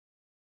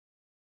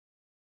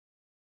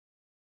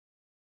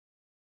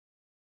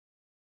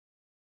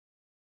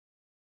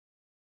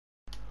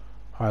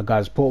Alright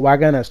guys, Port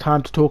Wagon, it's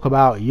time to talk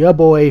about your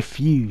boy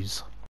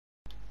Fuse.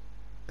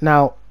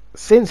 Now,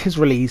 since his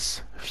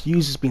release,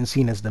 Fuse has been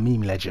seen as the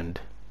meme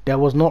legend. There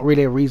was not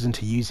really a reason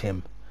to use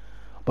him.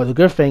 But the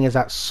good thing is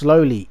that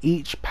slowly,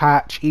 each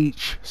patch,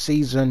 each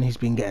season, he's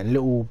been getting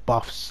little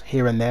buffs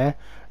here and there.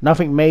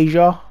 Nothing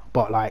major,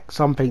 but like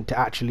something to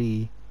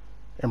actually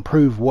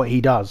improve what he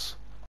does.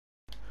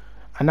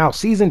 And now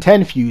Season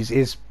 10 Fuse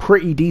is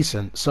pretty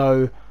decent,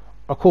 so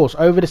of course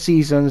over the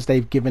seasons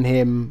they've given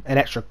him an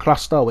extra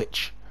cluster,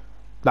 which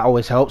that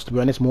always helps, to be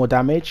honest, more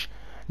damage.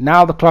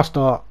 Now the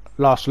cluster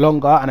lasts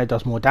longer and it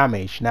does more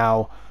damage.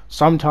 Now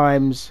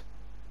sometimes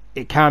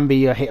it can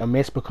be a hit or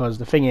miss, because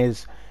the thing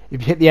is,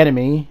 if you hit the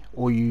enemy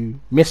or you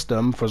miss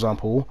them, for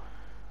example,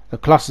 the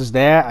cluster's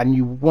there and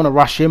you want to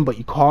rush in but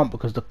you can't,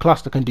 because the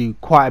cluster can do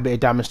quite a bit of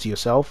damage to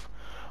yourself.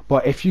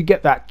 But if you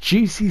get that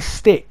juicy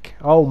stick,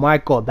 oh my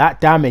god,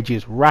 that damage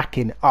is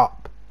racking up.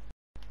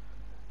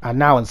 And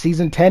now in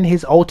Season 10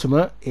 his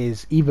ultimate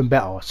is even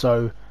better.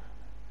 So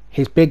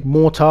his big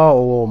mortar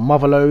or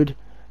motherload,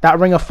 that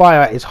ring of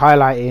fire is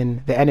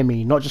highlighting the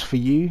enemy, not just for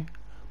you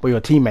but your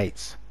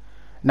teammates.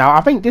 Now I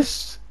think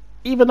this,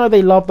 even though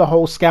they love the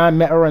whole scan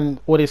meta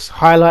and all this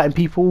highlighting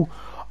people,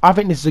 I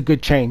think this is a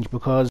good change,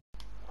 because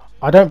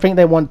I don't think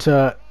they want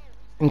to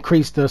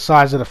increase the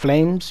size of the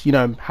flames, you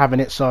know,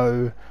 having it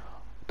so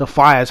the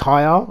fire is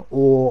higher,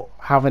 or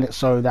having it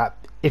so that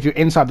if you're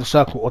inside the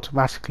circle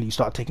automatically you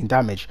start taking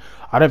damage.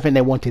 I don't think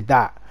they wanted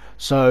that.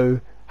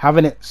 So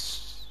having it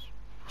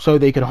so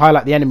they can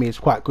highlight the enemy is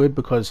quite good,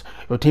 because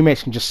your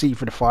teammates can just see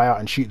through the fire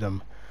and shoot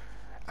them.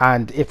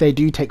 And if they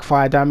do take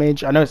fire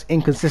damage, I know it's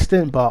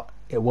inconsistent but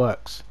it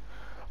works.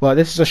 Well,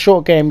 this is a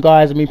short game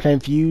guys of me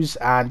playing Fuse,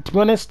 and to be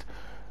honest,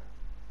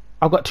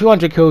 I've got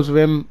 200 kills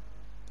with him.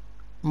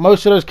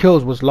 Most of those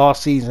kills was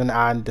last season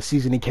and the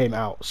season he came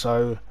out,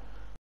 so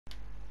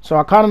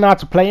I kind of know how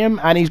to play him,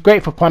 and he's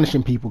great for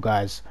punishing people,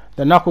 guys.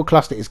 The knuckle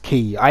cluster is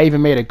key. I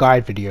even made a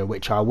guide video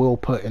which I will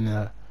put in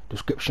the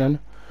description.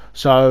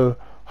 So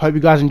hope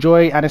you guys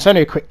enjoy, and it's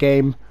only a quick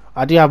game.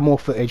 I do have more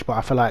footage, but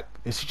I feel like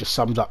this just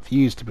sums up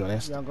Fuse, to be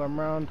honest. Yeah, I'm going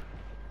round.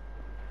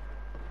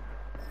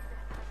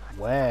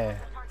 Where?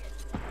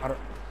 I don't...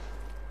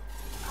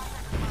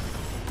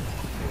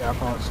 Yeah, I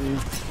can't see.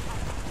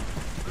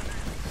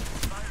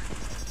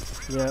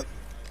 Yep.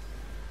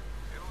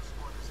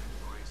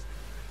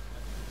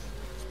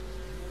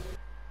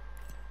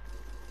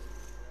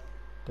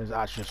 There's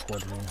actually a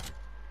squad here.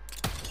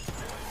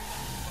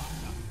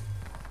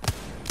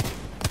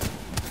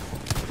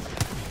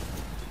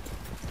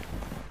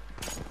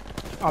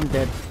 I'm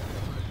dead.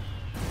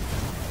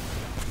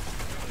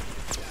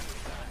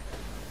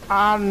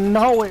 I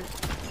know it.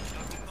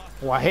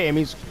 Oh, I hit him.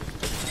 He's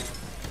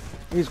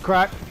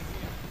cracked.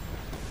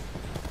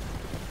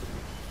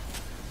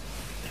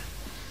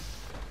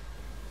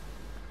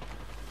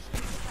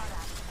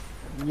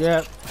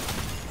 Yep.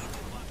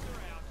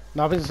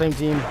 No, it's the same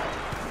team.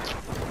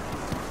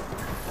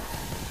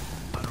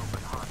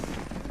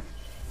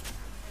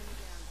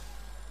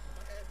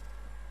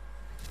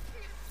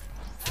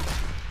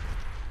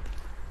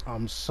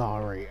 I'm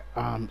sorry.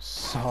 I'm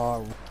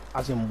sorry.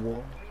 As in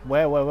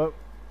where?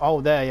 Oh,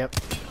 there, yep.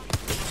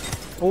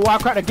 Oh, I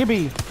cracked a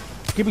Gibby.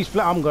 Gibby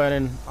split. I'm going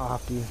in. I'll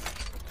have to.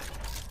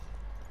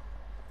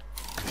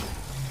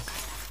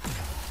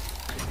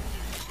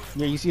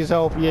 Yeah, you see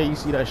yourself. Yeah, you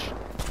see that sh.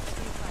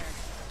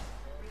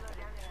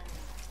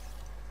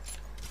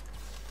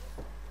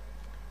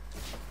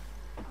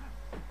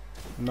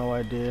 No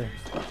idea.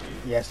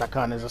 Yes, that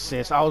kind of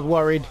assist. I was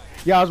worried.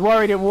 Yeah, I was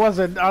worried it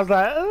wasn't. I was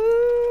like,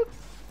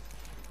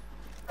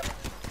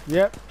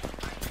 yep.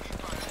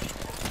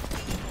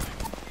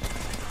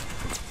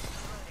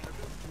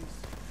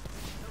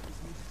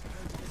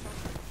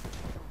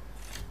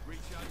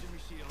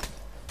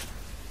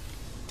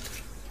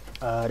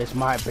 This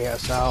might beat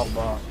us out,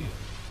 but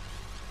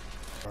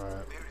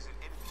alright.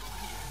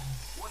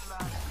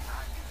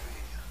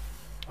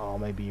 Oh,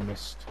 maybe you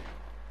missed.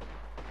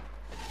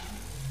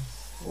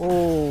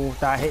 Oh,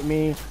 that hit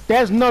me.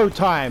 There's no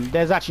time.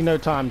 There's actually no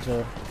time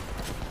to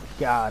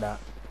get out of that.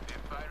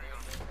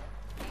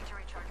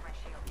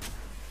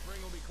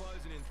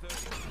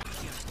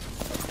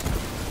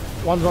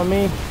 One's on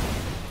me.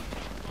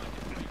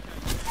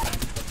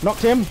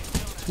 Knocked him.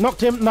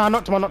 Knocked him. Nah,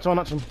 knocked him.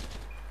 Knocked him.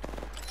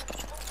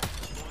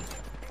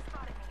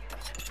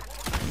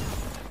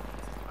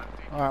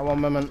 Alright,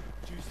 one moment.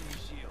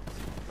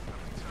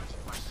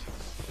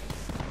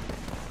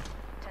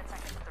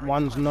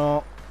 One's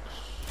not.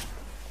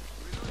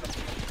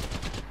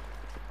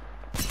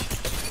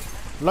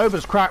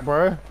 Loba's cracked,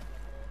 bro.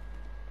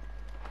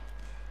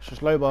 It's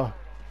just Loba.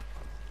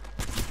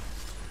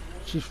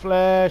 She's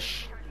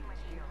flesh.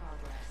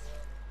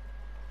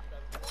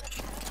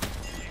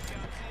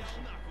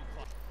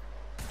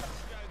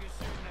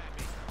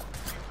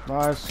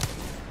 Nice.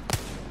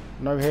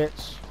 No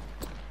hits.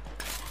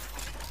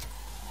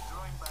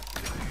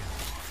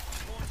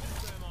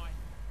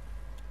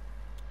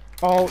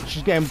 Oh,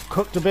 she's getting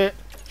cooked a bit.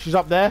 She's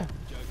up there.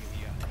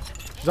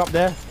 She's up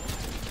there.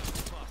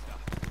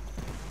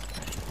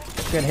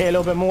 Can hit a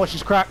little bit more.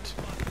 She's cracked.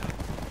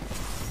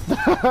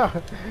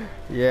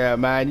 Yeah,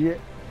 man.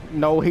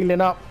 No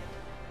healing up.